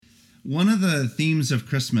One of the themes of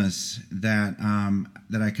Christmas that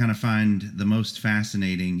I kind of find the most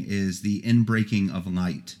fascinating is the inbreaking of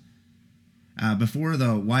light. Before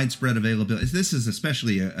the widespread availability, this is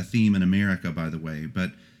especially a theme in America, by the way,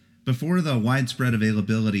 but before the widespread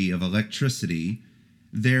availability of electricity,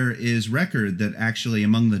 there is record that actually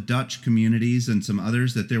among the Dutch communities and some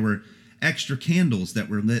others that there were extra candles that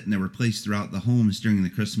were lit and they were placed throughout the homes during the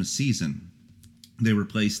Christmas season. They were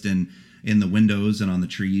placed in the windows and on the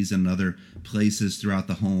trees and other places throughout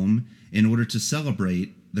the home in order to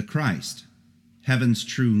celebrate the Christ, heaven's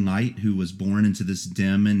true light, who was born into this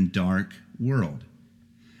dim and dark world.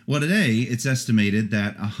 Well, today it's estimated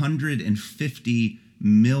that 150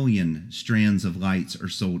 million strands of lights are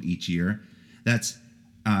sold each year. That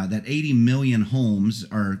 80 million homes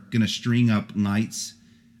are going to string up lights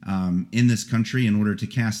in this country in order to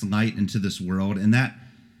cast light into this world. And that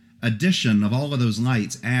addition of all of those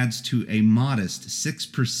lights adds to a modest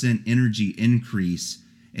 6% energy increase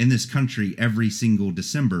in this country every single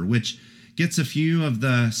December, which gets a few of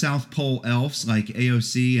the South Pole elves like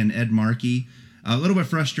AOC and Ed Markey a little bit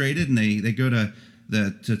frustrated, and they go to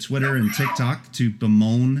Twitter and TikTok to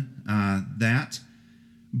bemoan that.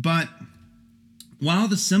 But while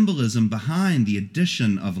the symbolism behind the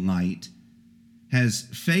addition of light has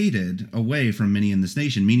faded away from many in this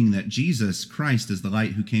nation, meaning that Jesus Christ is the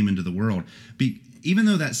light who came into the world, even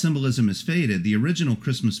though that symbolism has faded, the original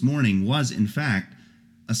Christmas morning was, in fact,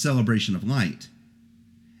 a celebration of light.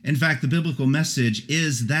 In fact, the biblical message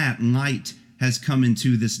is that light has come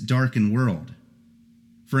into this darkened world.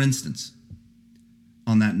 For instance,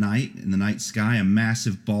 on that night, in the night sky, a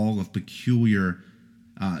massive ball of peculiar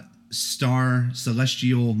star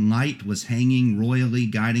celestial light was hanging royally,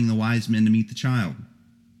 guiding the wise men to meet the child.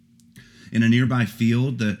 In a nearby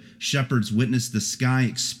field, the shepherds witnessed the sky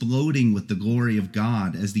exploding with the glory of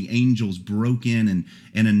God as the angels broke in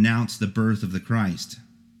and announced the birth of the Christ.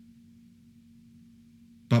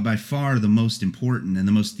 But by far the most important and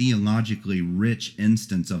the most theologically rich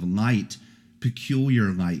instance of light,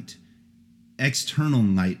 peculiar light, external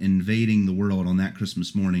light invading the world on that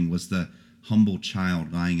Christmas morning was the humble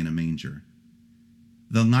child lying in a manger.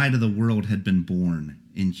 The light of the world had been born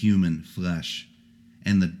in human flesh,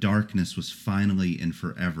 and the darkness was finally and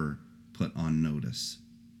forever put on notice.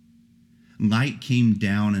 Light came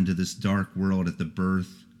down into this dark world at the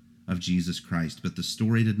birth of Jesus Christ, but the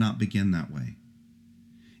story did not begin that way.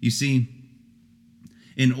 You see,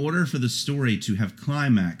 in order for the story to have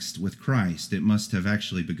climaxed with Christ, it must have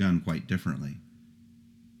actually begun quite differently.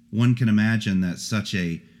 One can imagine that such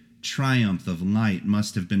a triumph of light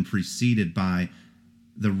must have been preceded by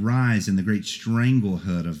the rise in the great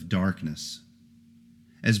stranglehold of darkness.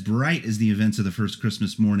 As bright as the events of the first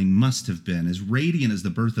Christmas morning must have been, as radiant as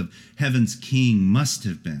the birth of heaven's King must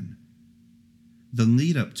have been, the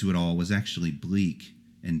lead up to it all was actually bleak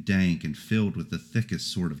and dank and filled with the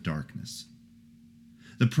thickest sort of darkness.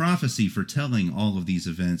 The prophecy foretelling all of these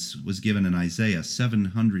events was given in Isaiah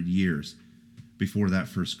 700 years before that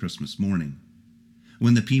first Christmas morning,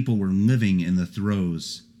 when the people were living in the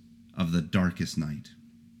throes of the darkest night.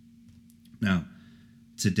 Now,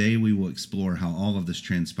 today we will explore how all of this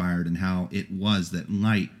transpired and how it was that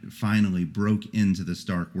light finally broke into this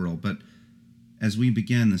dark world. But as we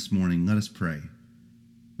begin this morning, let us pray.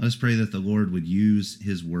 Let us pray that the Lord would use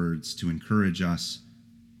his words to encourage us,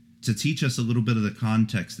 to teach us a little bit of the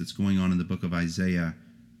context that's going on in the book of Isaiah,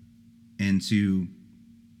 and to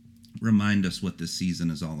remind us what this season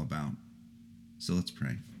is all about. So let's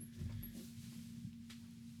pray.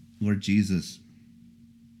 Lord Jesus,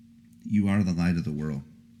 you are the light of the world.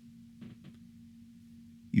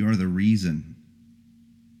 You are the reason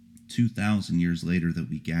 2,000 years later that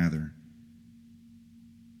we gather.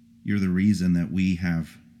 You're the reason that we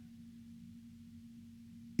have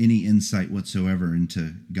any insight whatsoever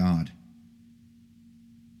into God.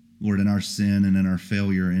 Lord, in our sin and in our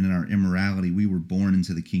failure and in our immorality, we were born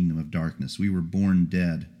into the kingdom of darkness. We were born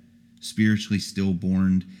dead, spiritually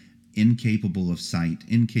stillborn, incapable of sight,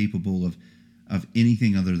 incapable of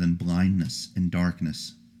anything other than blindness and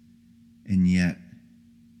darkness. And yet,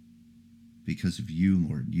 because of you,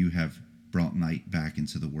 Lord, you have brought light back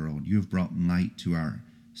into the world. You have brought light to our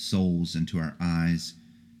souls and to our eyes.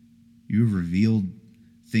 You have revealed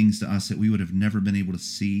things to us that we would have never been able to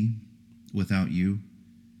see without you.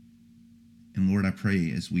 And Lord, I pray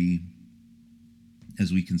as we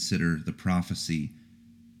consider the prophecy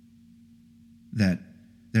that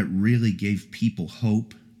really gave people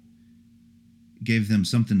hope, gave them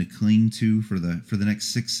something to cling to for the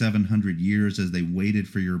next 600-700 years as they waited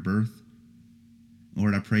for your birth.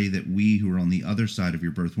 Lord, I pray that we who are on the other side of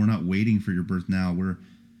your birth, we're not waiting for your birth now,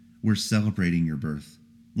 we're celebrating your birth.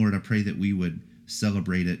 Lord, I pray that we would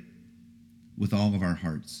celebrate it with all of our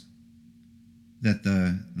hearts, that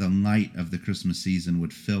the light of the Christmas season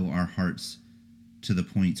would fill our hearts to the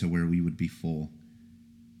point to where we would be full.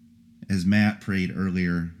 As Matt prayed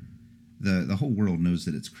earlier, the whole world knows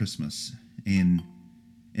that it's Christmas. And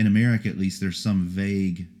in America, at least, there's some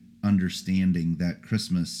vague understanding that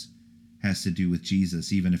Christmas has to do with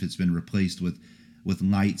Jesus, even if it's been replaced with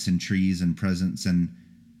lights and trees and presents and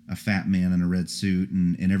a fat man in a red suit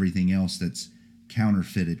and everything else that's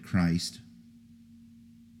counterfeited Christ.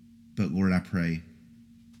 But Lord, I pray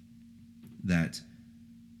that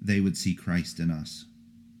they would see Christ in us.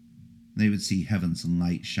 They would see heaven's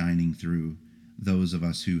light shining through those of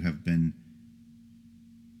us who've been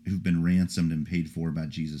ransomed and paid for by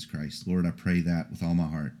Jesus Christ. Lord, I pray that with all my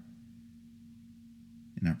heart.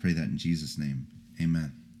 And I pray that in Jesus' name.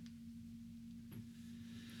 Amen.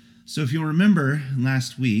 So if you'll remember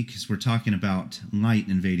last week, as we're talking about light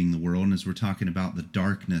invading the world, and as we're talking about the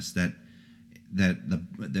darkness that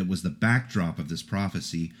was the backdrop of this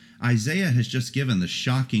prophecy, Isaiah has just given the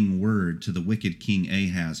shocking word to the wicked King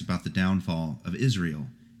Ahaz about the downfall of Israel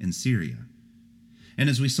and Syria. And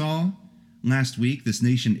as we saw last week, this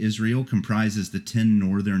nation Israel comprises the 10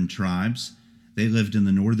 northern tribes. They lived in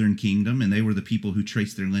the northern kingdom, and they were the people who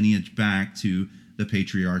traced their lineage back to the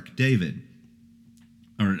patriarch David,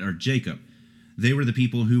 or Jacob. They were the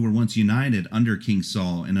people who were once united under King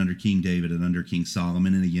Saul and under King David and under King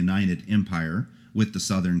Solomon in a united empire with the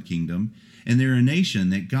southern kingdom. And they're a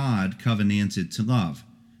nation that God covenanted to love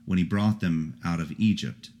when he brought them out of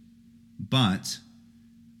Egypt. But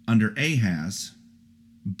under Ahaz,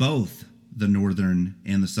 both the northern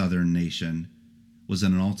and the southern nation was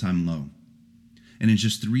at an all-time low. And in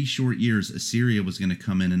just 3 short years, Assyria was going to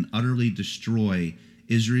come in and utterly destroy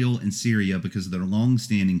Israel and Syria because of their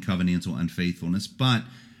long-standing covenantal unfaithfulness. But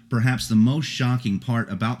perhaps the most shocking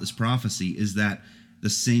part about this prophecy is that the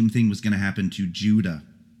same thing was going to happen to Judah.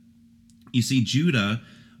 You see, Judah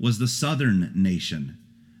was the southern nation.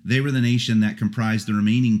 They were the nation that comprised the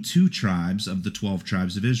remaining 2 tribes of the 12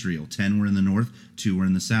 tribes of Israel. 10 were in the north, 2 were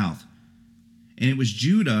in the south. And it was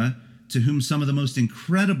Judah to whom some of the most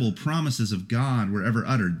incredible promises of God were ever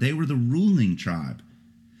uttered. They were the ruling tribe.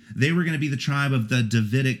 They were going to be the tribe of the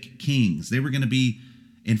Davidic kings. They were going to be,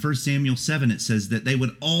 in 1 Samuel 7, it says that they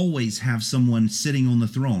would always have someone sitting on the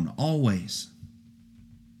throne, always.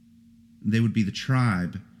 They would be the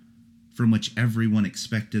tribe from which everyone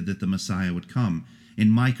expected that the Messiah would come. In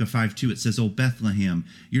Micah 5:2, it says, "O Bethlehem,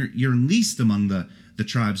 you're least among the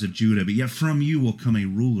tribes of Judah, but yet from you will come a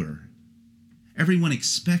ruler." Everyone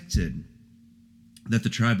expected that the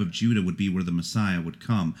tribe of Judah would be where the Messiah would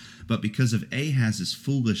come. But because of Ahaz's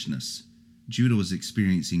foolishness, Judah was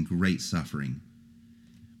experiencing great suffering.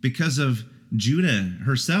 Because of Judah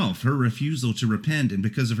herself, her refusal to repent, and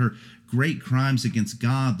because of her great crimes against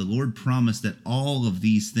God, the Lord promised that all of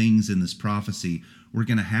these things in this prophecy were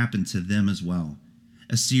going to happen to them as well.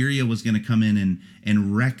 Assyria was going to come in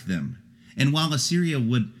and wreck them. And while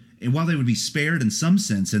they would be spared in some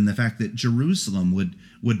sense in the fact that Jerusalem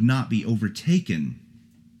would not be overtaken,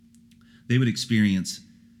 they would experience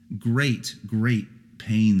great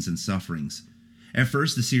pains and sufferings. At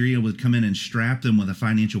first, Assyria would come in and strap them with a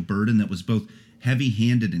financial burden that was both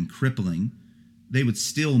heavy-handed and crippling. They would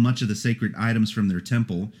steal much of the sacred items from their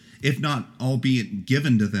temple, if not albeit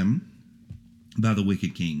given to them by the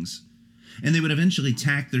wicked kings. And they would eventually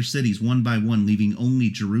attack their cities one by one, leaving only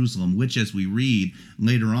Jerusalem, which, as we read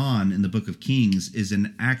later on in the book of Kings, is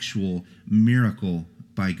an actual miracle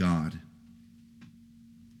by God.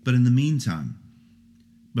 But in the meantime,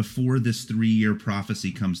 before this 3-year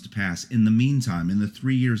prophecy comes to pass, in the meantime, in the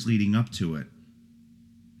 3 years leading up to it,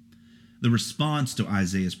 the response to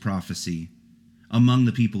Isaiah's prophecy among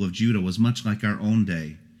the people of Judah was much like our own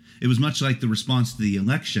day. It was much like the response to the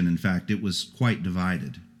election. In fact, it was quite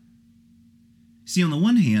divided. See, on the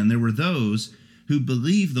one hand, there were those who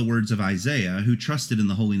believed the words of Isaiah, who trusted in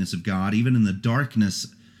the holiness of God, even in the darkness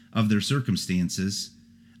of their circumstances.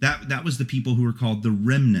 That was the people who were called the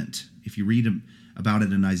remnant. If you read about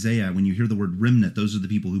it in Isaiah, when you hear the word remnant, those are the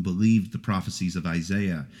people who believed the prophecies of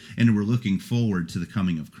Isaiah and who were looking forward to the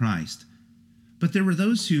coming of Christ. But there were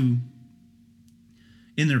those who,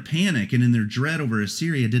 in their panic and in their dread over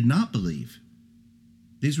Assyria, did not believe.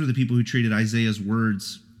 These were the people who treated Isaiah's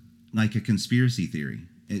words like a conspiracy theory.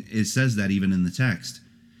 It says that even in the text.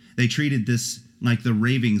 They treated this like the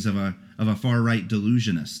ravings of a far-right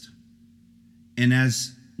delusionist. And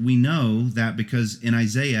as we know that because in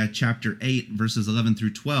Isaiah chapter 8, verses 11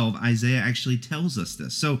 through 12, Isaiah actually tells us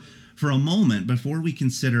this. So for a moment, before we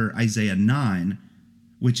consider Isaiah 9,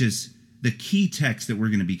 which is the key text that we're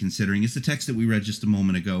going to be considering is the text that we read just a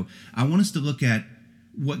moment ago. I want us to look at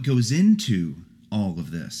what goes into all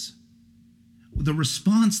of this, the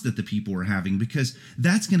response that the people were having, because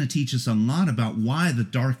that's going to teach us a lot about why the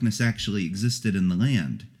darkness actually existed in the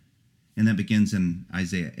land. And that begins in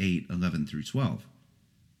Isaiah 8:11 through 12.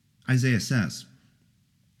 Isaiah says,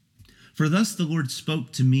 "For thus the Lord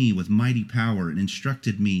spoke to me with mighty power and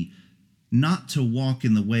instructed me not to walk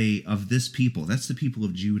in the way of this people," that's the people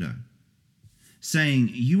of Judah,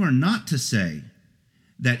 "saying, you are not to say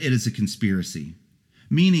that it is a conspiracy."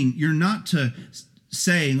 Meaning, you're not to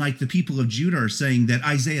say, like the people of Judah are saying, that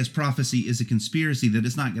Isaiah's prophecy is a conspiracy, that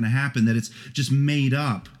it's not going to happen, that it's just made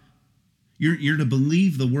up. You're to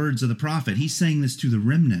believe the words of the prophet. He's saying this to the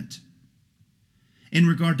remnant in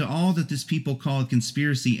regard to all that this people call a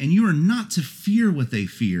conspiracy, and you are not to fear what they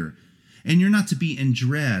fear, and you're not to be in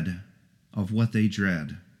dread of what they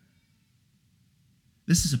dread.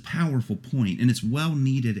 This is a powerful point, and it's well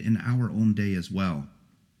needed in our own day as well.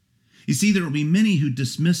 You see, there will be many who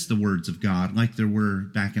dismiss the words of God like there were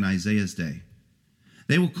back in Isaiah's day.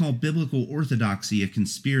 They will call biblical orthodoxy a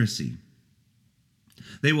conspiracy.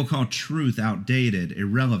 They will call truth outdated,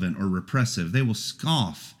 irrelevant, or repressive. They will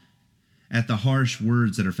scoff at the harsh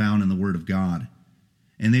words that are found in the Word of God,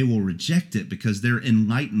 and they will reject it because their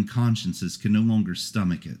enlightened consciences can no longer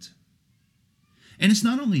stomach it. And it's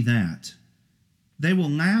not only that. They will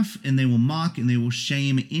laugh and they will mock and they will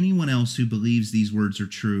shame anyone else who believes these words are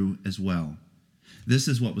true as well. This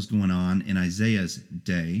is what was going on in Isaiah's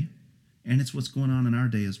day, and it's what's going on in our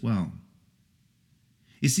day as well.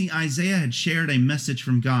 You see, Isaiah had shared a message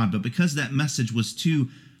from God, but because that message was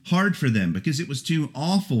too hard for them, because it was too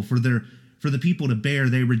awful for the people to bear,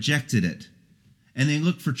 they rejected it. And they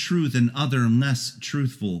looked for truth in other less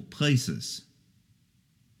truthful places.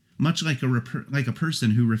 Much like a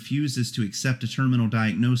person who refuses to accept a terminal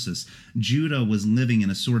diagnosis, Judah was living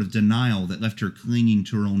in a sort of denial that left her clinging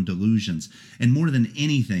to her own delusions. And more than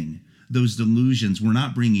anything, those delusions were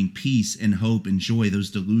not bringing peace and hope and joy.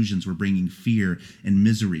 Those delusions were bringing fear and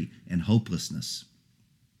misery and hopelessness.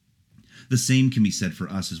 The same can be said for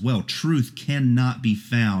us as well. Truth cannot be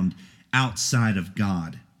found outside of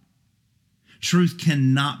God. Truth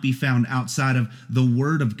cannot be found outside of the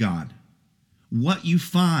Word of God. What you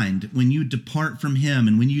find when you depart from Him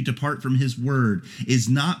and when you depart from His Word is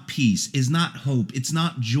not peace, is not hope, it's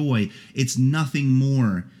not joy, it's nothing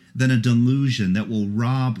more than a delusion that will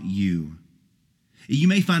rob you. You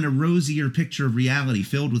may find a rosier picture of reality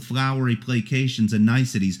filled with flowery placations and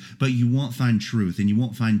niceties, but you won't find truth and you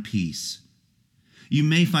won't find peace. You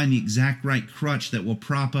may find the exact right crutch that will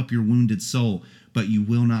prop up your wounded soul, but you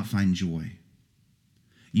will not find joy.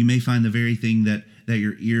 You may find the very thing that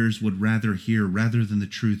your ears would rather hear rather than the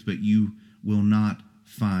truth, but you will not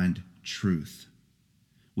find truth,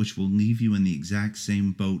 which will leave you in the exact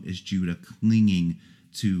same boat as Judah, clinging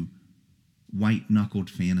to white-knuckled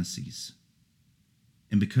fantasies.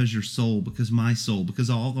 And because your soul, because my soul, because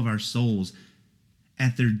all of our souls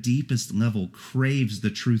at their deepest level craves the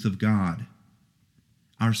truth of God,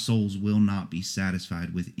 our souls will not be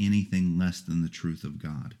satisfied with anything less than the truth of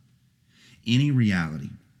God. Any reality,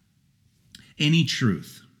 any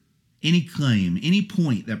truth, any claim, any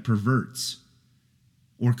point that perverts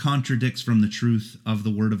or contradicts from the truth of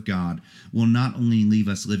the Word of God will not only leave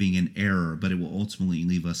us living in error, but it will ultimately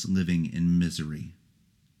leave us living in misery.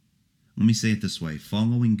 Let me say it this way.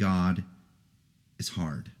 Following God is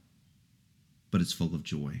hard, but it's full of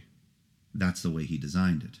joy. That's the way He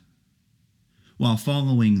designed it. While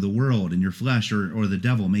following the world and your flesh or the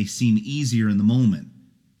devil may seem easier in the moment,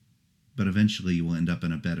 but eventually you will end up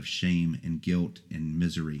in a bed of shame and guilt and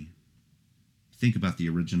misery. Think about the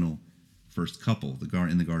original first couple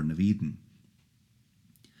in the Garden of Eden.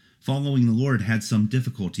 Following the Lord had some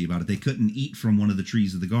difficulty about it. They couldn't eat from one of the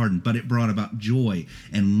trees of the garden, but it brought about joy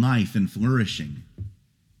and life and flourishing.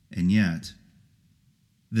 And yet,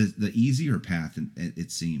 the easier path,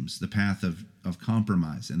 it seems, the path of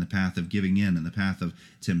compromise and the path of giving in and the path of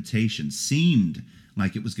temptation seemed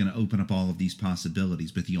like it was going to open up all of these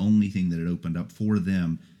possibilities, but the only thing that it opened up for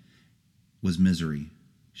them was misery,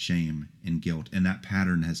 shame, and guilt, and that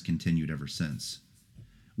pattern has continued ever since.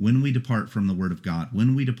 When we depart from the Word of God,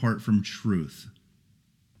 when we depart from truth,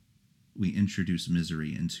 we introduce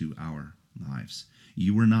misery into our lives.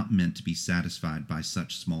 You were not meant to be satisfied by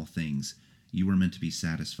such small things. You were meant to be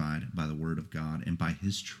satisfied by the Word of God and by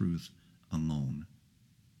His truth alone.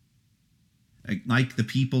 Like the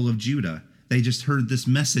people of Judah, they just heard this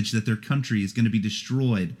message that their country is going to be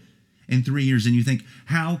destroyed in 3 years, and you think,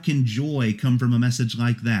 how can joy come from a message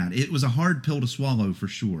like that? It was a hard pill to swallow for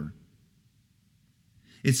sure.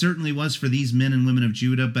 It certainly was for these men and women of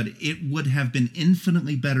Judah, but it would have been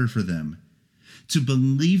infinitely better for them to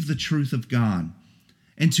believe the truth of God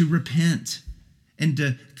and to repent and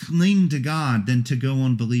to cling to God than to go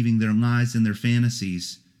on believing their lies and their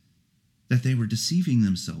fantasies that they were deceiving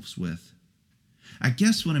themselves with. I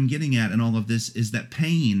guess what I'm getting at in all of this is that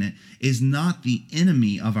pain is not the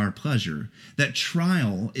enemy of our pleasure, that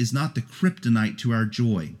trial is not the kryptonite to our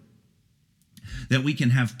joy, that we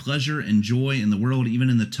can have pleasure and joy in the world,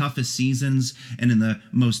 even in the toughest seasons and in the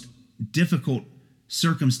most difficult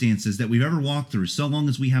circumstances that we've ever walked through, so long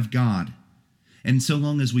as we have God and so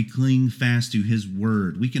long as we cling fast to his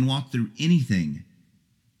word. We can walk through anything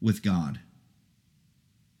with God.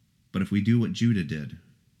 But if we do what Judah did,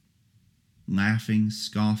 laughing,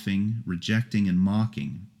 scoffing, rejecting, and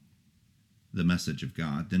mocking the message of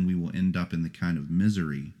God, then we will end up in the kind of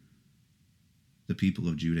misery the people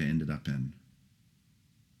of Judah ended up in.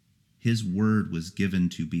 His word was given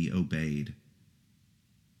to be obeyed.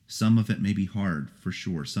 Some of it may be hard, for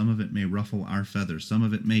sure. Some of it may ruffle our feathers. Some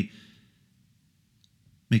of it may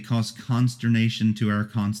cause consternation to our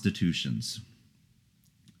constitutions.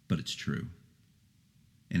 But it's true.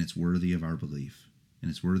 And it's worthy of our belief. And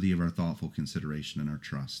it's worthy of our thoughtful consideration and our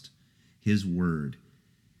trust. His word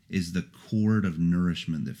is the cord of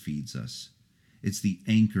nourishment that feeds us. It's the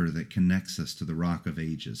anchor that connects us to the rock of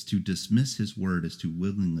ages. To dismiss his word is to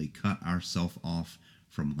willingly cut ourselves off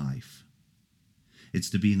from life. It's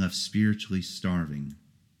to be left spiritually starving.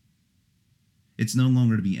 It's no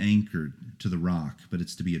longer to be anchored to the rock, but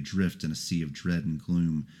it's to be adrift in a sea of dread and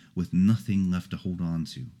gloom with nothing left to hold on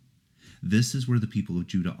to. This is where the people of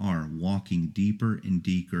Judah are, walking deeper and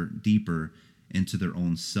deeper into their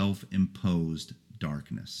own self-imposed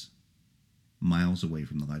darkness, miles away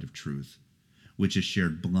from the light of truth, which is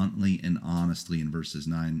shared bluntly and honestly in verses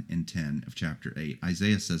 9 and 10 of chapter 8.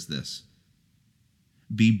 Isaiah says this,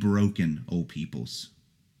 "Be broken, O peoples,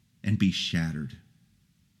 and be shattered,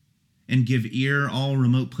 and give ear all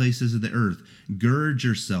remote places of the earth. Gird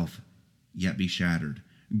yourself, yet be shattered.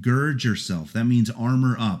 Gird yourself." That means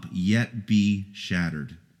armor up, yet be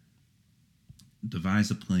shattered. Devise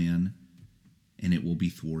a plan, and it will be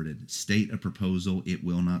thwarted. State a proposal, it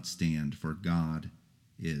will not stand, for God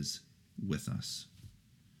is with us.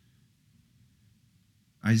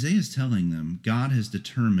 Isaiah is telling them, God has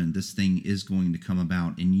determined this thing is going to come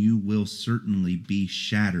about, and you will certainly be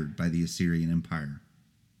shattered by the Assyrian Empire.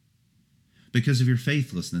 Because of your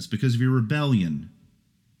faithlessness, because of your rebellion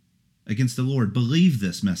against the Lord. Believe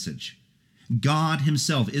this message. God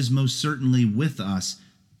himself is most certainly with us,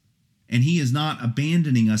 and he is not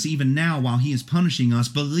abandoning us even now while he is punishing us.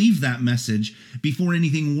 Believe that message before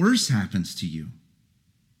anything worse happens to you.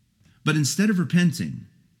 But instead of repenting,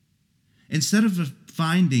 instead of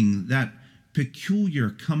finding that peculiar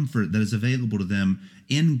comfort that is available to them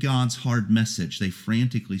in God's hard message, they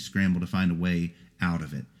frantically scramble to find a way out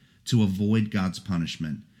of it, to avoid God's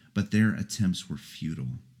punishment. But their attempts were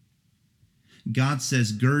futile. God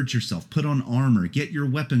says, gird yourself, put on armor, get your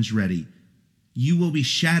weapons ready. You will be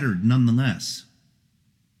shattered nonetheless.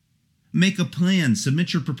 Make a plan,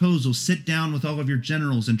 submit your proposal, sit down with all of your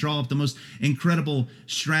generals and draw up the most incredible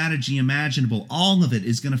strategy imaginable. All of it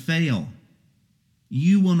is going to fail.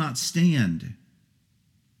 You will not stand.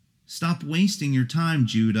 Stop wasting your time,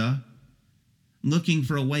 Judah, looking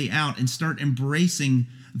for a way out, and start embracing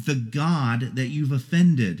the God that you've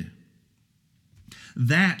offended.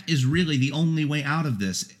 That is really the only way out of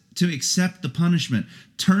this, to accept the punishment.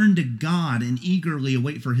 Turn to God and eagerly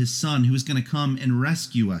await for his Son who is going to come and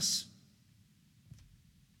rescue us.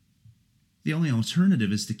 The only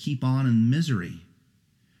alternative is to keep on in misery,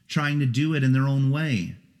 trying to do it in their own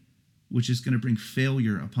way, which is going to bring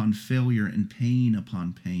failure upon failure and pain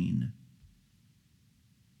upon pain.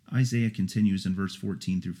 Isaiah continues in verse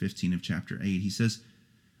 14 through 15 of chapter 8. He says,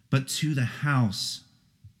 "But to the house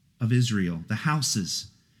of Israel," the houses,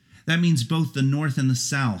 that means both the north and the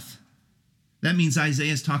south. That means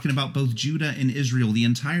Isaiah is talking about both Judah and Israel, the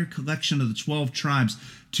entire collection of the 12 tribes.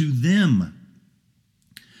 To them,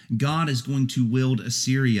 God is going to wield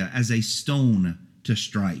Assyria as a stone to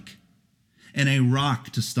strike, and a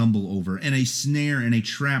rock to stumble over, and a snare and a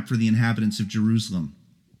trap for the inhabitants of Jerusalem.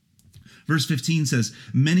 Verse 15 says,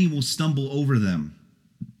 "Many will stumble over them.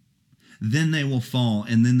 Then they will fall,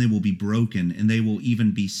 and then they will be broken, and they will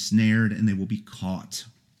even be snared, and they will be caught."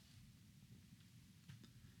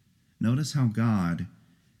 Notice how God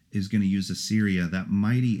is going to use Assyria, that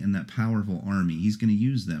mighty and that powerful army. He's going to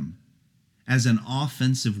use them as an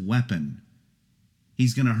offensive weapon.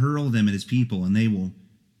 He's going to hurl them at his people, and they will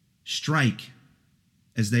strike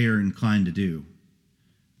as they are inclined to do.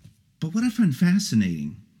 But what I find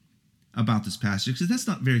fascinating about this passage because that's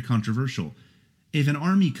not very controversial. If an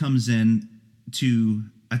army comes in to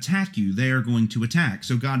attack you, they are going to attack.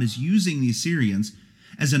 So God is using the Assyrians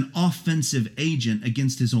as an offensive agent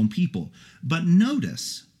against his own people. But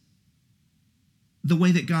notice the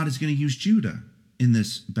way that God is going to use Judah in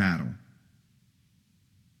this battle.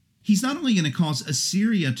 He's not only going to cause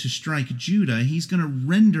Assyria to strike Judah, he's going to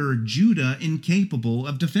render Judah incapable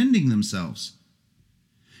of defending themselves.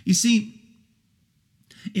 You see,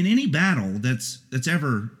 in any battle that's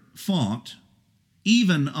ever fought,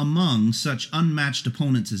 even among such unmatched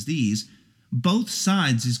opponents as these, both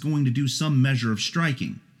sides is going to do some measure of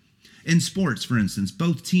striking. In sports, for instance,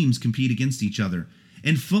 both teams compete against each other.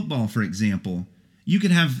 In football, for example, you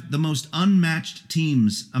could have the most unmatched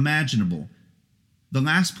teams imaginable. The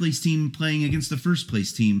last place team playing against the first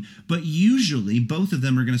place team, but usually both of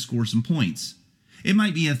them are going to score some points. It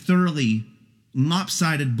might be a thoroughly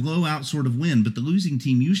lopsided blowout sort of win, but the losing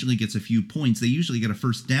team usually gets a few points. They usually get a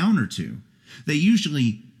first down or two. They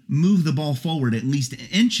usually move the ball forward at least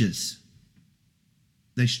inches.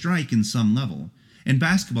 They strike in some level. In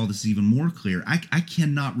basketball, this is even more clear. I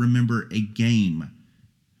cannot remember a game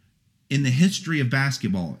in the history of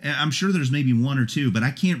basketball. I'm sure there's maybe one or two, but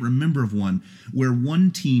I can't remember of one where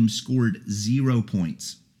one team scored 0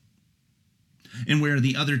 points and where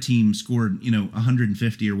the other team scored,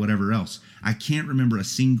 150 or whatever else. I can't remember a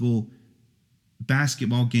single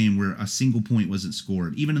basketball game where a single point wasn't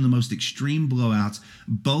scored. Even in the most extreme blowouts,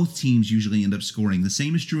 both teams usually end up scoring. The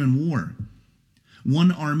same is true in war.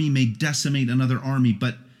 One army may decimate another army,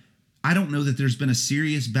 but I don't know that there's been a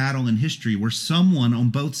serious battle in history where someone on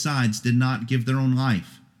both sides did not give their own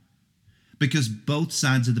life, because both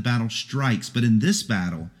sides of the battle strikes. But in this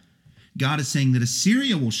battle, God is saying that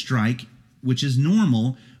Assyria will strike, which is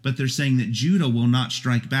normal, but they're saying that Judah will not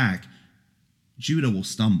strike back. Judah will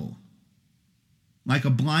stumble. Like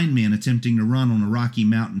a blind man attempting to run on a rocky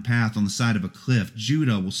mountain path on the side of a cliff,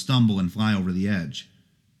 Judah will stumble and fly over the edge,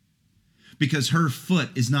 because her foot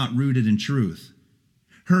is not rooted in truth.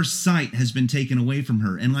 Her sight has been taken away from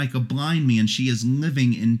her, and like a blind man, she is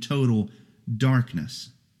living in total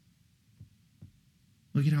darkness.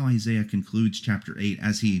 Look at how Isaiah concludes chapter 8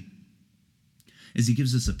 as he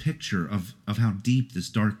gives us a picture of how deep this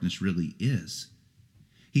darkness really is.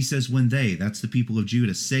 He says, when they, that's the people of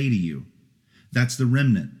Judah, say to you, that's the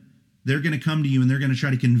remnant, they're going to come to you and they're going to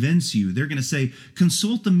try to convince you. They're going to say,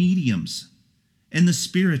 consult the mediums and the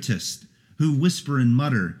spiritists who whisper and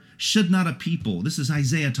mutter. Should not a people, this is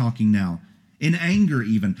Isaiah talking now, in anger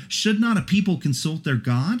even, should not a people consult their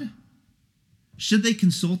God? Should they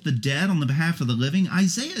consult the dead on the behalf of the living?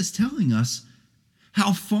 Isaiah is telling us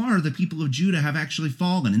how far the people of Judah have actually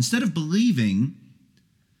fallen. Instead of believing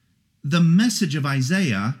the message of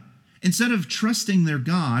Isaiah, instead of trusting their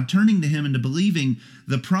God, turning to him and to believing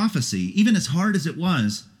the prophecy, even as hard as it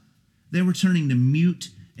was, they were turning to mute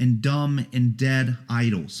and dumb and dead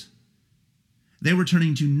idols. They were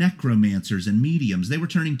turning to necromancers and mediums. They were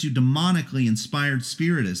turning to demonically inspired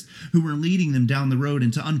spiritists who were leading them down the road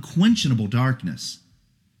into unquenchable darkness.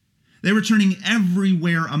 They were turning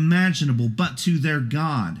everywhere imaginable but to their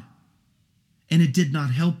God. And it did not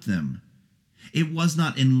help them. It was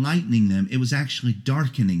not enlightening them. It was actually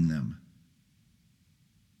darkening them.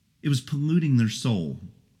 It was polluting their soul.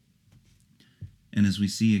 And as we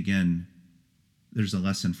see again, there's a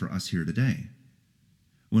lesson for us here today.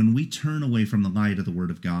 When we turn away from the light of the Word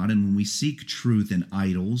of God, and when we seek truth in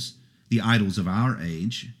idols, the idols of our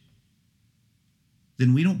age,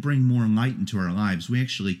 then we don't bring more light into our lives. We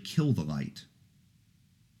actually kill the light.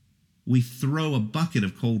 We throw a bucket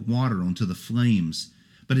of cold water onto the flames,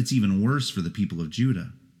 but it's even worse for the people of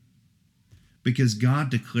Judah, because God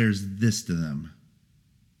declares this to them.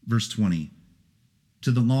 Verse 20,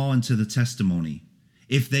 to the law and to the testimony,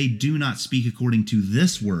 if they do not speak according to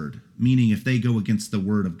this word, meaning if they go against the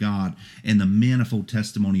word of God and the manifold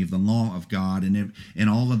testimony of the law of God and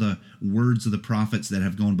all of the words of the prophets that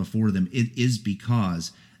have gone before them, it is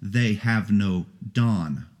because they have no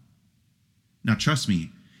dawn. Now, trust me,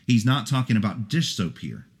 he's not talking about dish soap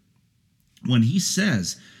here. When he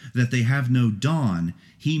says that they have no dawn,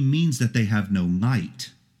 he means that they have no light.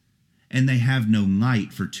 And they have no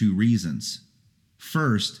light for two reasons.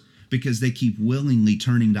 First, because they keep willingly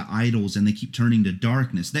turning to idols and they keep turning to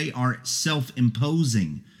darkness. They are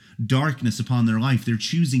self-imposing darkness upon their life. They're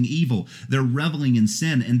choosing evil. They're reveling in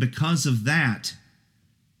sin. And because of that,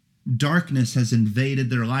 darkness has invaded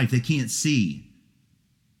their life. They can't see.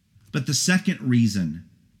 But the second reason,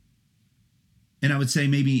 and I would say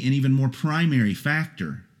maybe an even more primary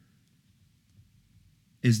factor,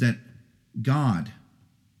 is that God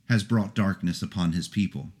has brought darkness upon his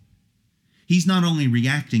people. He's not only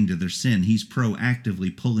reacting to their sin, he's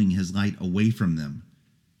proactively pulling his light away from them.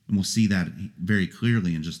 And we'll see that very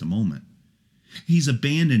clearly in just a moment. He's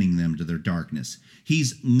abandoning them to their darkness.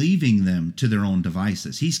 He's leaving them to their own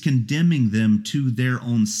devices. He's condemning them to their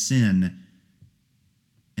own sin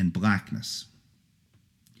and blackness.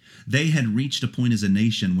 They had reached a point as a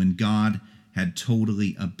nation when God had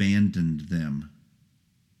totally abandoned them.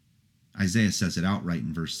 Isaiah says it outright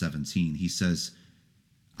in verse 17. He says,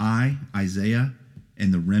 I, Isaiah,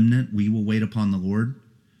 and the remnant, we will wait upon the Lord,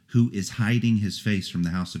 who is hiding his face from the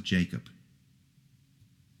house of Jacob.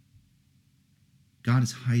 God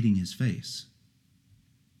is hiding his face.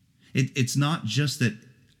 It's not just that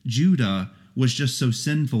Judah was just so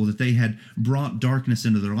sinful that they had brought darkness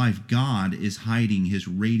into their life. God is hiding his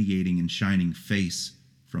radiating and shining face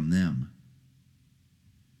from them.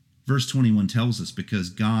 Verse 21 tells us because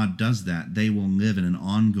God does that, they will live in an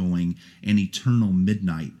ongoing and eternal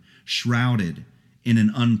midnight, shrouded in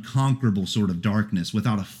an unconquerable sort of darkness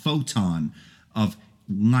without a photon of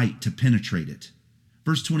light to penetrate it.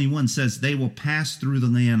 Verse 21 says, they will pass through the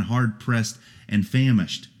land hard-pressed and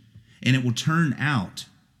famished, and it will turn out.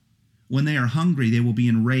 When they are hungry, they will be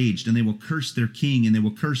enraged, and they will curse their king, and they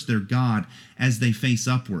will curse their God as they face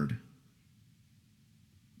upward,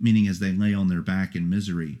 meaning as they lay on their back in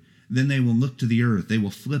misery. Then they will look to the earth. They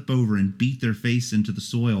will flip over and beat their face into the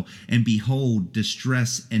soil, and behold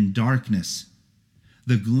distress and darkness,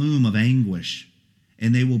 the gloom of anguish,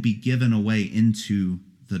 and they will be given away into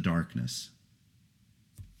the darkness.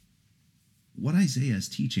 What Isaiah is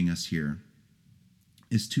teaching us here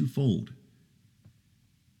is twofold.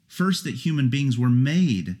 First, that human beings were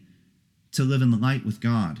made to live in the light with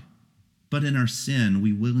God, but in our sin,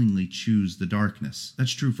 we willingly choose the darkness.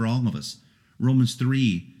 That's true for all of us. Romans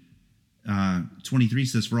 3:23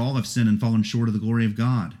 says, for all have sinned and fallen short of the glory of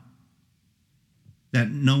God.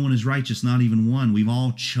 That no one is righteous, not even one. We've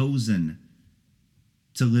all chosen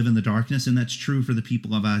to live in the darkness, and that's true for the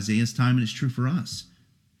people of Isaiah's time, and it's true for us.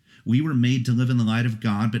 We were made to live in the light of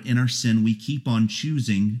God, but in our sin, we keep on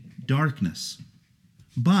choosing darkness.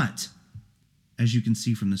 But, as you can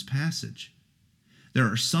see from this passage, there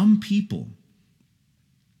are some people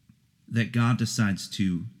that God decides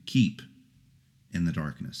to keep in the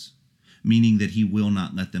darkness, meaning that he will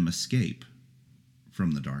not let them escape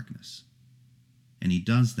from the darkness. And he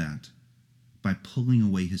does that by pulling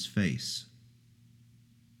away his face,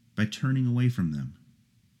 by turning away from them,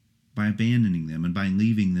 by abandoning them, and by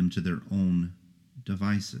leaving them to their own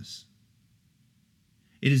devices.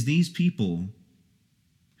 It is these people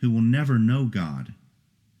who will never know God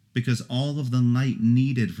because all of the light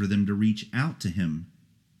needed for them to reach out to him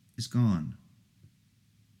is gone.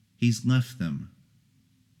 He's left them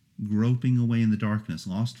groping away in the darkness,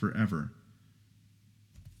 lost forever.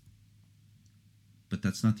 But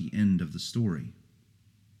that's not the end of the story.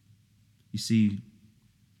 You see,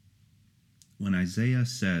 when Isaiah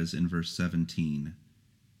says in verse 17,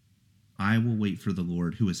 I will wait for the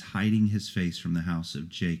Lord who is hiding his face from the house of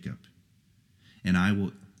Jacob, and I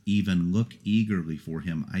will even look eagerly for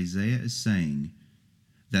him, Isaiah is saying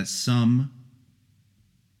that some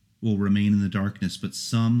will remain in the darkness, but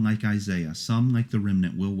some, like Isaiah, some, like the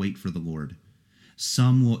remnant, will wait for the Lord.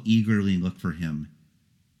 Some will eagerly look for him.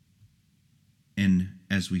 And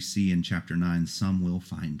as we see in chapter 9, some will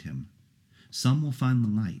find him. Some will find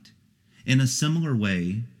the light. In a similar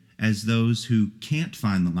way as those who can't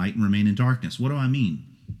find the light and remain in darkness. What do I mean?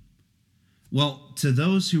 Well, to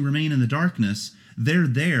those who remain in the darkness, they're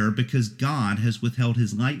there because God has withheld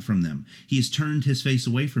his light from them. He has turned his face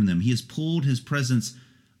away from them. He has pulled his presence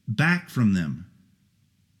back from them.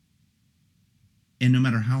 And no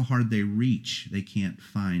matter how hard they reach, they can't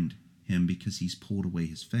find him because he's pulled away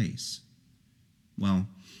his face. Well,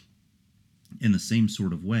 in the same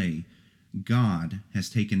sort of way, God has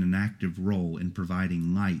taken an active role in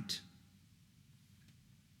providing light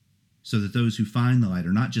so that those who find the light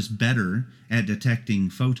are not just better at detecting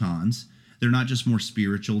photons, they're not just more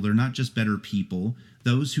spiritual, they're not just better people.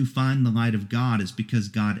 Those who find the light of God is because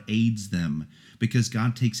God aids them, because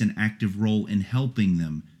God takes an active role in helping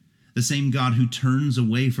them. The same God who turns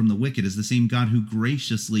away from the wicked is the same God who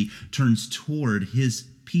graciously turns toward his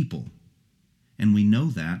people. And we know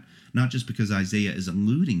that not just because Isaiah is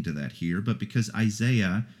alluding to that here, but because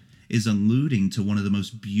Isaiah is alluding to one of the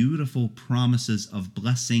most beautiful promises of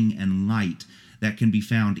blessing and light that can be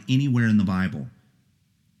found anywhere in the Bible.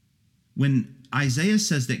 When Isaiah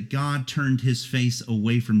says that God turned his face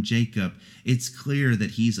away from Jacob, it's clear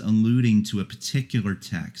that he's alluding to a particular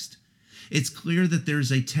text. It's clear that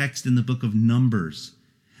there's a text in the book of Numbers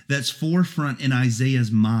that's forefront in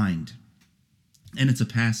Isaiah's mind. And it's a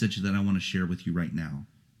passage that I want to share with you right now.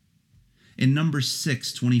 In Numbers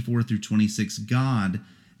 6:24-26, God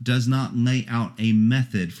does not lay out a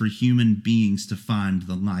method for human beings to find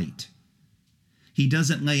the light. He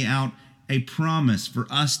doesn't lay out a promise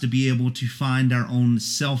for us to be able to find our own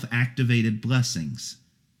self-activated blessings.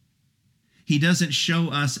 He doesn't show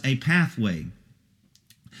us a pathway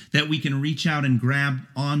that we can reach out and grab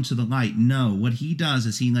onto the light. No, what he does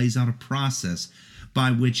is he lays out a process by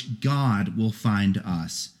which God will find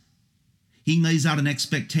us. He lays out an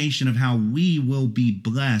expectation of how we will be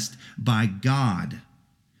blessed by God,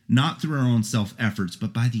 not through our own self-efforts,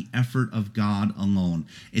 but by the effort of God alone.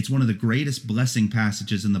 It's one of the greatest blessing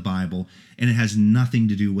passages in the Bible, and it has nothing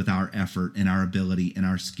to do with our effort and our ability and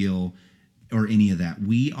our skill or any of that.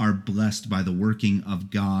 We are blessed by the working of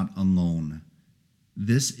God alone.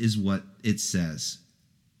 This is what it says.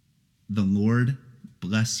 The Lord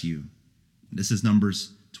bless you. This is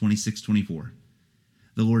Numbers 26:24.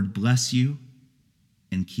 The Lord bless you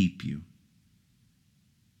and keep you.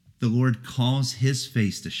 The Lord cause his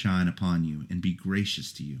face to shine upon you and be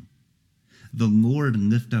gracious to you. The Lord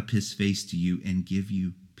lift up his face to you and give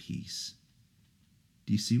you peace.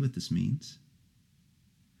 Do you see what this means?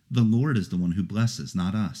 The Lord is the one who blesses,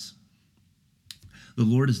 not us. The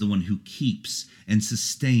Lord is the one who keeps and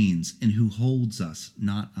sustains and who holds us,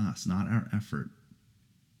 not us, not our effort.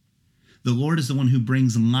 The Lord is the one who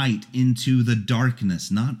brings light into the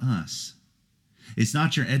darkness, not us. It's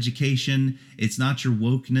not your education. It's not your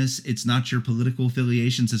wokeness. It's not your political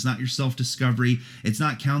affiliations. It's not your self-discovery. It's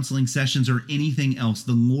not counseling sessions or anything else.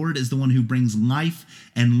 The Lord is the one who brings life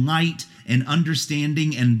and light and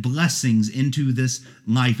understanding and blessings into this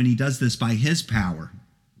life. And he does this by his power.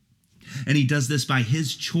 And he does this by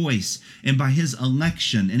his choice and by his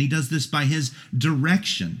election. And he does this by his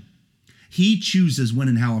direction. He chooses when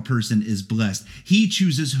and how a person is blessed. He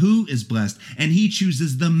chooses who is blessed. And he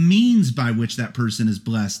chooses the means by which that person is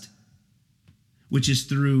blessed, which is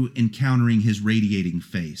through encountering his radiating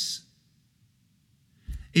face.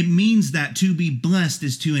 It means that to be blessed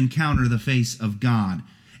is to encounter the face of God.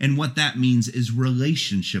 And what that means is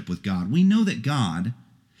relationship with God. We know that God,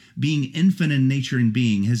 being infinite in nature and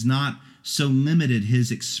being, has not so limited his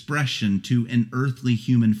expression to an earthly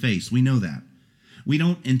human face. We know that. We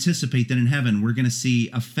don't anticipate that in heaven we're going to see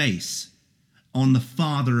a face on the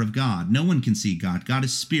Father of God. No one can see God. God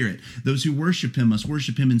is spirit. Those who worship him must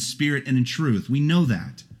worship him in spirit and in truth. We know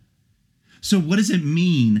that. So what does it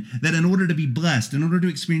mean that in order to be blessed, in order to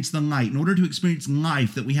experience the light, in order to experience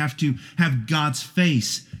life, that we have to have God's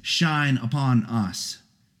face shine upon us,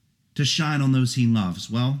 to shine on those he loves?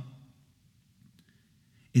 Well,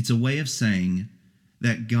 it's a way of saying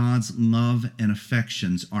that God's love and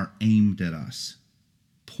affections are aimed at us,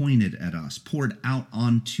 pointed at us, poured out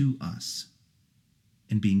onto us,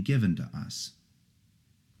 and being given to us.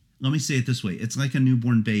 Let me say it this way. It's like a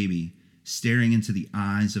newborn baby staring into the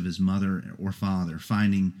eyes of his mother or father,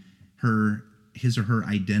 finding his or her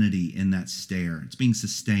identity in that stare. It's being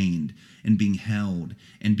sustained and being held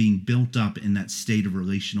and being built up in that state of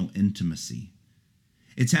relational intimacy.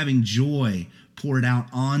 It's having joy poured out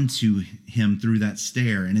onto him through that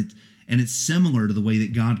stare. And it's similar to the way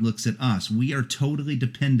that God looks at us. We are totally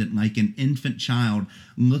dependent, like an infant child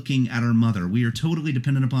looking at our mother. We are totally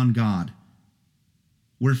dependent upon God.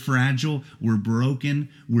 We're fragile, we're broken,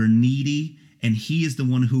 we're needy, and he is the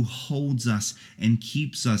one who holds us and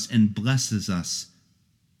keeps us and blesses us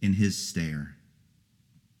in his stare.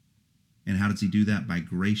 And how does he do that? By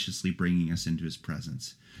graciously bringing us into his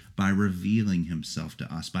presence, by revealing himself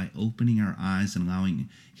to us, by opening our eyes and allowing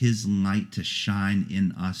his light to shine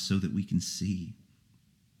in us so that we can see,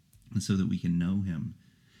 and so that we can know him,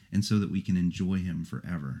 and so that we can enjoy him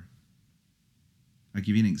forever. I'll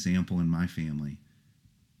give you an example in my family.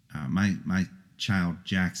 My child,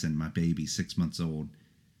 Jackson, my baby, 6 months old,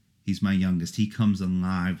 he's my youngest. He comes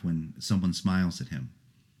alive when someone smiles at him.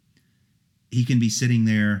 He can be sitting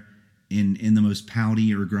there in the most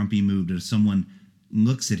pouty or grumpy mood, but if someone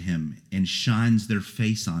looks at him and shines their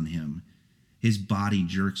face on him, his body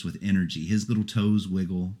jerks with energy, his little toes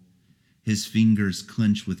wiggle, his fingers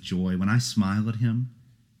clench with joy. When I smile at him,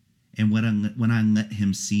 and when I let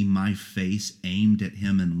him see my face aimed at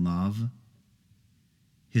him in love,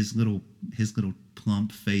 his little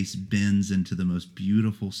plump face bends into the most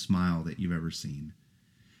beautiful smile that you've ever seen.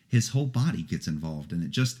 His whole body gets involved in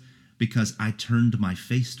it just because I turned my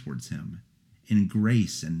face towards him in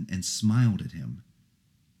grace and smiled at him.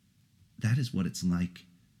 That is what it's like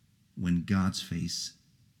when God's face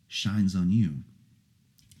shines on you.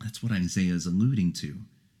 That's what Isaiah is alluding to.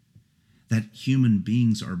 That human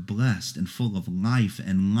beings are blessed and full of life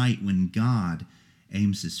and light when God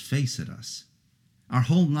aims his face at us. Our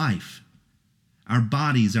whole life, Our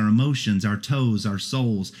bodies, our emotions, our toes, our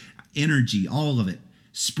souls, energy, all of it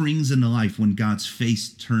springs into life when God's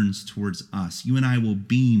face turns towards us. You and I will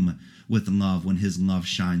beam with love when his love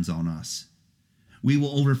shines on us. We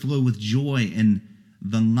will overflow with joy in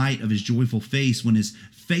the light of his joyful face when his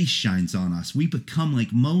face shines on us. We become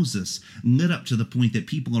like Moses, lit up to the point that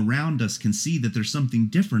people around us can see that there's something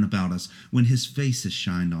different about us when his face is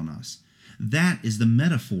shined on us. That is the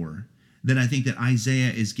metaphor that I think that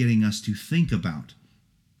Isaiah is getting us to think about.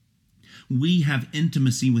 We have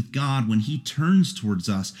intimacy with God when he turns towards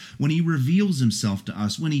us, when he reveals himself to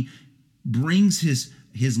us, when he brings his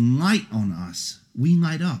light on us. We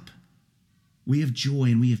light up. We have joy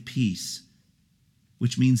and we have peace,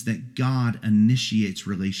 which means that God initiates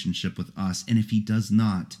relationship with us. And if he does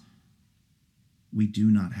not, we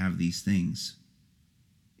do not have these things.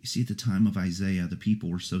 You see, at the time of Isaiah, the people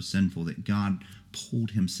were so sinful that God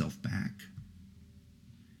pulled himself back,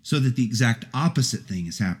 so that the exact opposite thing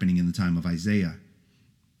is happening in the time of Isaiah.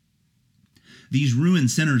 These ruined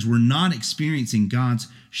sinners were not experiencing God's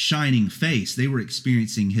shining face. They were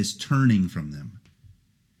experiencing his turning from them,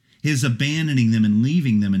 his abandoning them and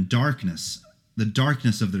leaving them in darkness, the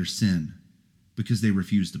darkness of their sin, because they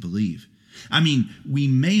refused to believe. I mean, we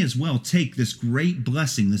may as well take this great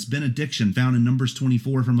blessing, this benediction found in Numbers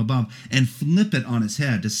 24 from above, and flip it on its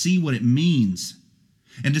head to see what it means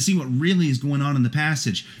and to see what really is going on in the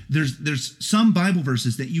passage. There's some Bible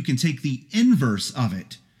verses that you can take the inverse of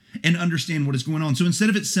it and understand what is going on. So instead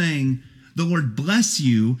of it saying, the Lord bless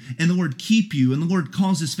you and the Lord keep you and the Lord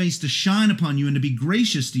cause his face to shine upon you and to be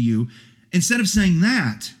gracious to you, instead of saying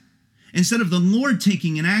that, instead of the Lord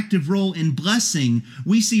taking an active role in blessing,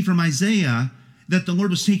 we see from Isaiah that the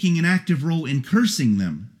Lord was taking an active role in cursing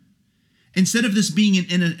them. Instead of this being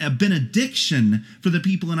a benediction for the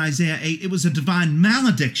people in Isaiah 8, it was a divine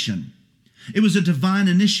malediction. It was a divine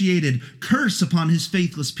initiated curse upon his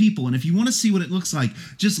faithless people. And if you want to see what it looks like,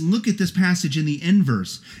 just look at this passage in the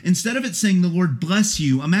inverse. Instead of it saying the Lord bless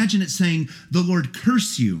you, imagine it saying the Lord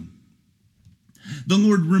curse you, the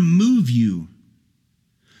Lord remove you,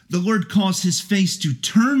 the Lord cause his face to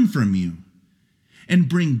turn from you and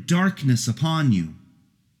bring darkness upon you.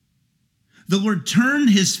 The Lord turn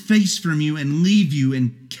his face from you and leave you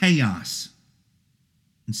in chaos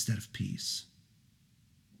instead of peace.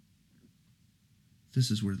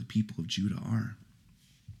 This is where the people of Judah are.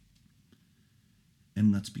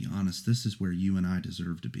 And let's be honest, this is where you and I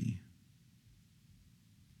deserve to be.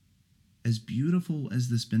 As beautiful as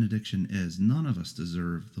this benediction is, none of us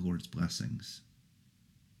deserve the Lord's blessings.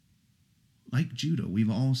 Like Judah,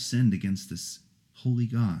 we've all sinned against this holy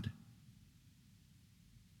God.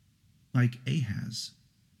 Like Ahaz,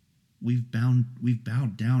 we've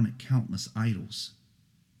bowed down at countless idols.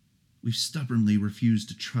 We've stubbornly refused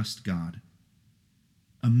to trust God.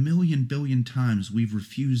 1,000,000 billion times we've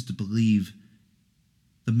refused to believe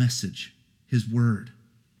the message, his word.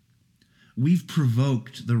 We've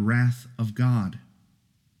provoked the wrath of God.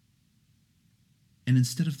 And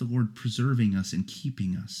instead of the Lord preserving us and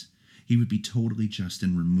keeping us, he would be totally just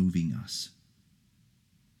in removing us.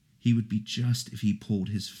 He would be just if he pulled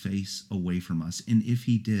his face away from us. And if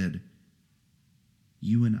he did,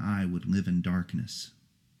 you and I would live in darkness.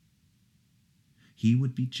 He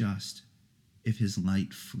would be just if his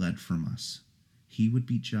light fled from us. He would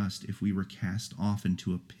be just if we were cast off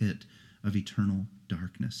into a pit of eternal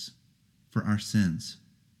darkness for our sins,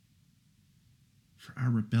 for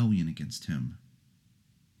our rebellion against him.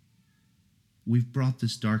 We've brought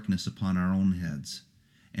this darkness upon our own heads,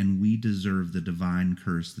 and we deserve the divine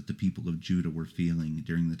curse that the people of Judah were feeling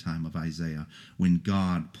during the time of Isaiah when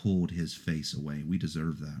God pulled his face away. We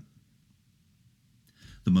deserve that.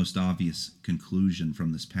 The most obvious conclusion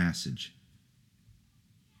from this passage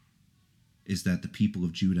is that the people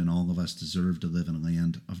of Judah and all of us deserve to live in a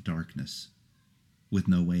land of darkness with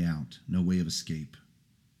no way out, no way of escape,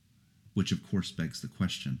 which of course begs the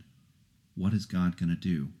question, what is God going to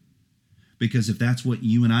do? Because if that's what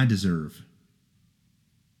you and I deserve,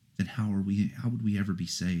 then how would we ever be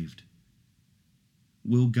saved?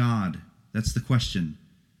 Will God, that's the question,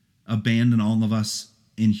 abandon all of us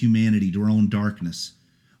in humanity to our own darkness?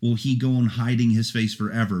 Will he go on hiding his face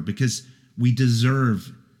forever because we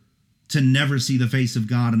deserve to never see the face of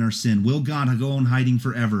God in our sin? Will God go on hiding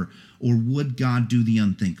forever? Or would God do the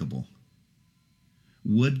unthinkable?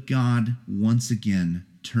 Would God once again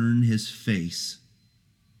turn his face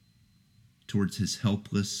towards his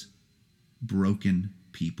helpless, broken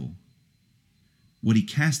people? Would he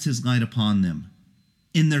cast his light upon them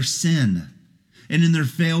in their sin and in their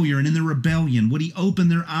failure and in their rebellion? Would he open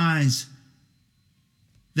their eyes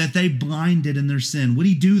that they blinded in their sin? Would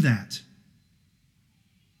he do that?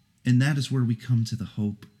 And that is where we come to the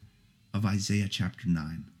hope of Isaiah chapter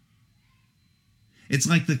 9. It's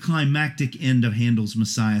like the climactic end of Handel's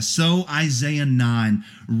Messiah. So Isaiah 9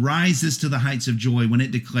 rises to the heights of joy when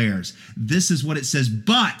it declares, this is what it says,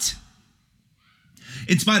 but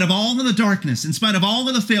in spite of all of the darkness, in spite of all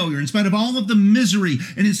of the failure, in spite of all of the misery,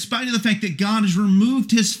 and in spite of the fact that God has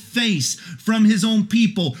removed his face from his own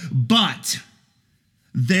people, but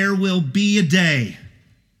there will be a day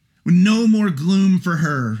when no more gloom for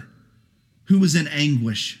her who was in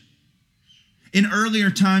anguish. In earlier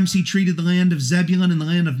times, he treated the land of Zebulun and the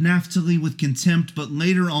land of Naphtali with contempt, but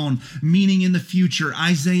later on, meaning in the future,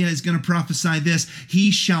 Isaiah is going to prophesy this,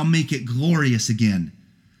 he shall make it glorious again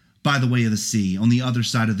by the way of the sea, on the other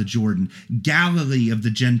side of the Jordan, Galilee of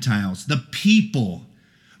the Gentiles. The people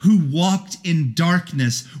who walked in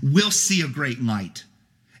darkness will see a great light.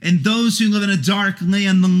 And those who live in a dark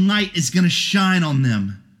land, the light is going to shine on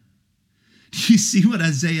them. Do you see what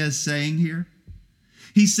Isaiah is saying here?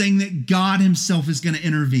 He's saying that God himself is going to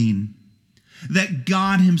intervene, that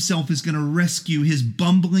God himself is going to rescue his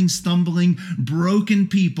bumbling, stumbling, broken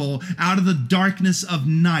people out of the darkness of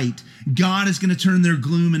night. God is going to turn their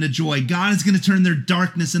gloom into joy. God is going to turn their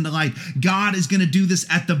darkness into light. God is going to do this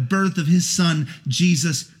at the birth of his son,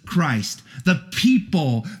 Jesus Christ. The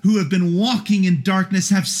people who have been walking in darkness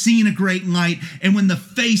have seen a great light. And when the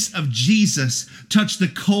face of Jesus touched the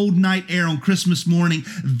cold night air on Christmas morning,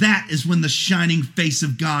 that is when the shining face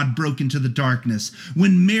of God broke into the darkness.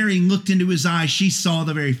 When Mary looked into his eyes, she saw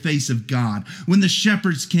the very face of God. When the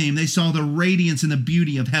shepherds came, they saw the radiance and the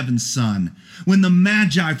beauty of heaven's sun. When the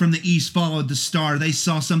Magi from the east followed the star, they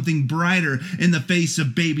saw something brighter in the face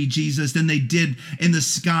of baby Jesus than they did in the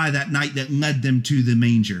sky that night that led them to the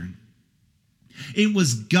manger. It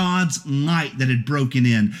was God's light that had broken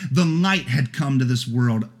in. The light had come to this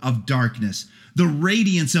world of darkness. The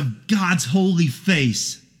radiance of God's holy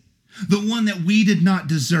face. The one that we did not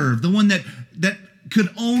deserve. The one that could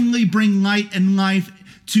only bring light and life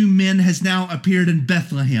to men has now appeared in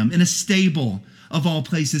Bethlehem, in a stable of all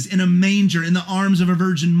places, in a manger, in the arms of a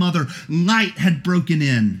virgin mother. Light had broken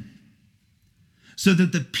in so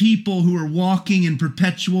that the people who were walking in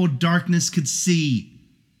perpetual darkness could see.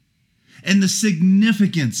 And the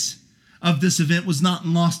significance of this event was not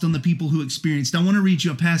lost on the people who experienced. I want to read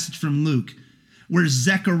you a passage from Luke where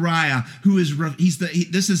Zechariah,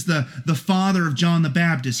 this is the father of John the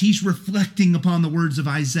Baptist, he's reflecting upon the words of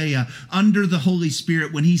Isaiah under the Holy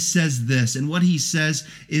Spirit when he says this. And what he says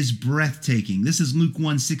is breathtaking. This is Luke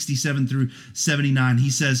 1, 67 through 79.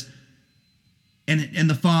 He says, and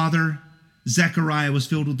the father, Zechariah, was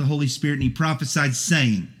filled with the Holy Spirit, and he prophesied,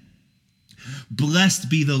 saying, Blessed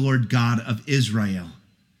be the Lord God of Israel,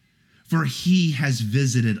 for he has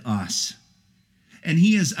visited us, and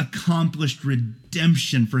he has accomplished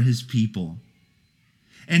redemption for his people.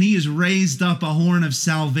 And he has raised up a horn of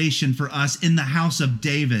salvation for us in the house of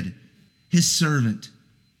David, his servant.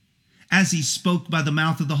 As he spoke by the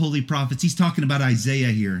mouth of the holy prophets, he's talking about Isaiah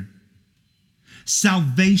here.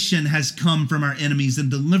 Salvation has come from our enemies and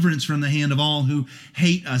deliverance from the hand of all who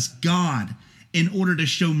hate us. God, in order to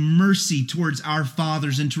show mercy towards our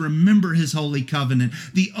fathers and to remember his holy covenant,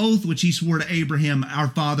 the oath which he swore to Abraham, our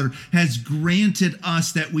father, has granted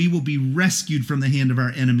us that we will be rescued from the hand of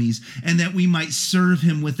our enemies and that we might serve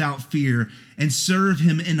him without fear and serve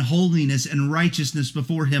him in holiness and righteousness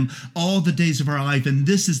before him all the days of our life. And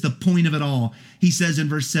this is the point of it all. He says in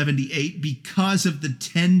verse 78, because of the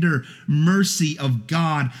tender mercy of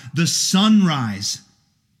God, the sunrise,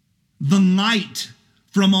 the light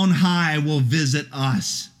from on high will visit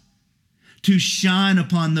us to shine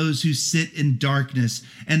upon those who sit in darkness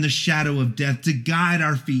and the shadow of death, to guide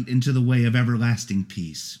our feet into the way of everlasting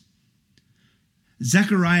peace.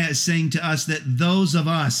 Zechariah is saying to us that those of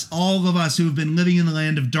us, all of us who have been living in the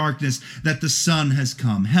land of darkness, that the sun has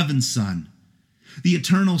come, heaven's sun, the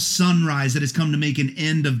eternal sunrise that has come to make an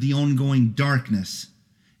end of the ongoing darkness,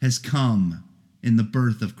 has come in the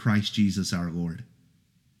birth of Christ Jesus our Lord.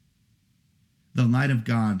 The light of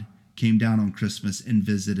God came down on Christmas and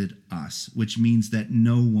visited us, which means that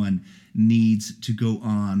no one needs to go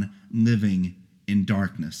on living in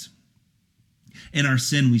darkness. In our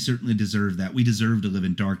sin, we certainly deserve that. We deserve to live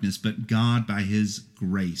in darkness, but God, by his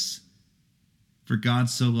grace, for God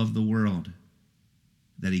so loved the world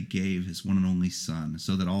that he gave his one and only Son,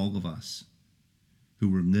 so that all of us who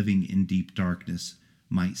were living in deep darkness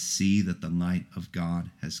might see that the light of God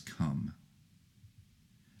has come.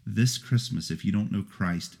 This Christmas, if you don't know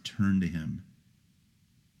Christ, turn to him.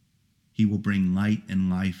 He will bring light and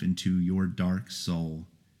life into your dark soul.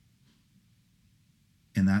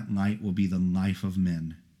 And that light will be the life of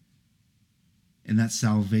men. And that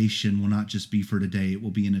salvation will not just be for today, it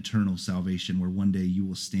will be an eternal salvation where one day you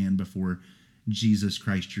will stand before Jesus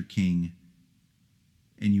Christ, your King,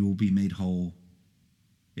 and you will be made whole.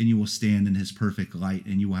 And you will stand in his perfect light,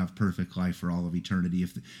 and you will have perfect life for all of eternity.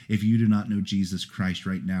 If you do not know Jesus Christ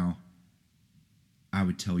right now, I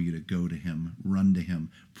would tell you to go to him, run to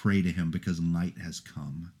him, pray to him, because light has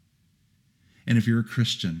come. And if you're a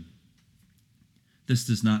Christian, this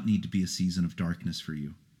does not need to be a season of darkness for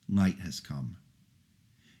you. Light has come.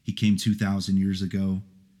 He came 2,000 years ago.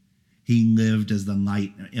 He lived as the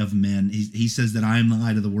light of men. He says that I am the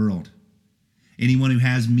light of the world. Anyone who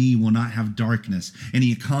has me will not have darkness. And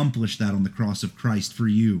he accomplished that on the cross of Christ for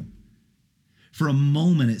you. For a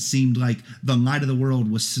moment, it seemed like the light of the world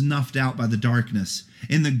was snuffed out by the darkness.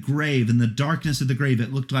 In the grave, in the darkness of the grave,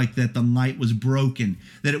 it looked like that the light was broken,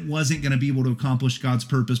 that it wasn't going to be able to accomplish God's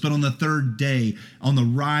purpose. But on the third day, on the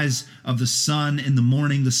rise of the sun in the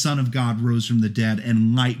morning, the Son of God rose from the dead,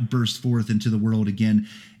 and light burst forth into the world again.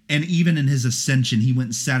 And even in his ascension, he went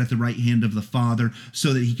and sat at the right hand of the Father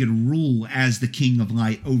so that he could rule as the King of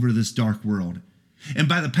light over this dark world. And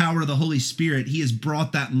by the power of the Holy Spirit, he has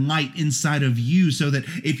brought that light inside of you so that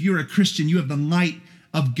if you're a Christian, you have the light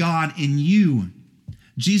of God in you.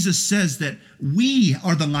 Jesus says that we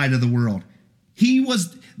are the light of the world. He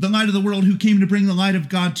was the light of the world who came to bring the light of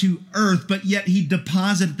God to earth, but yet he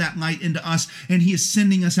deposited that light into us, and he is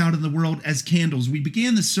sending us out in the world as candles. We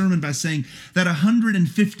began this sermon by saying that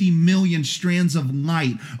 150 million strands of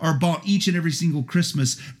light are bought each and every single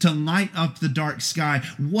Christmas to light up the dark sky.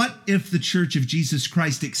 What if the Church of Jesus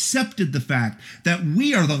Christ accepted the fact that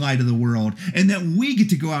we are the light of the world, and that we get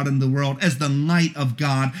to go out into the world as the light of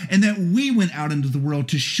God, and that we went out into the world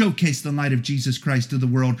to showcase the light of Jesus Christ to the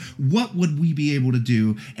world? What would we be able to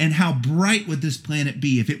do? And how bright would this planet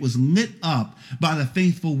be if it was lit up by the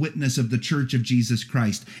faithful witness of the Church of Jesus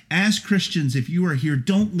Christ? As Christians, if you are here,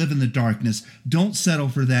 don't live in the darkness. Don't settle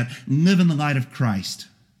for that. Live in the light of Christ.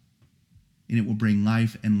 And it will bring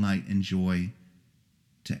life and light and joy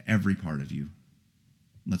to every part of you.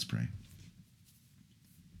 Let's pray.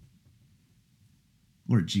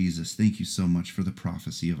 Lord Jesus, thank you so much for the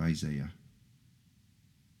prophecy of Isaiah.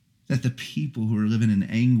 That the people who are living in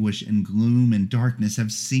anguish and gloom and darkness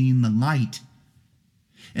have seen the light.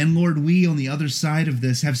 And Lord, we on the other side of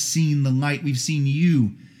this have seen the light. We've seen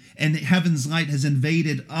you. And heaven's light has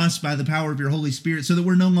invaded us by the power of your Holy Spirit so that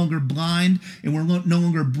we're no longer blind, and we're no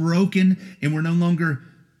longer broken, and we're no longer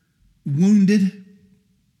wounded.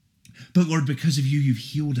 But Lord, because of you, you've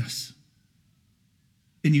healed us.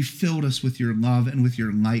 And you filled us with your love and with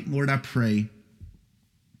your light. Lord, I pray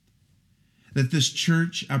that this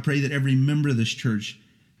church, I pray that every member of this church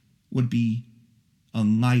would be a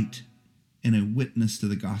light and a witness to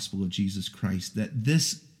the gospel of Jesus Christ, that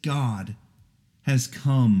this God has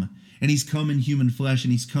come, and he's come in human flesh,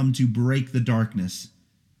 and he's come to break the darkness.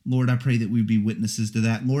 Lord, I pray that we would be witnesses to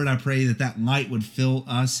that. Lord, I pray that that light would fill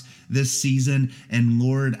us this season, and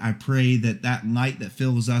Lord, I pray that that light that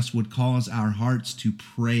fills us would cause our hearts to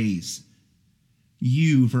praise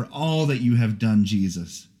you for all that you have done,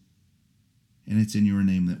 Jesus. And it's in your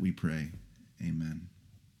name that we pray. Amen.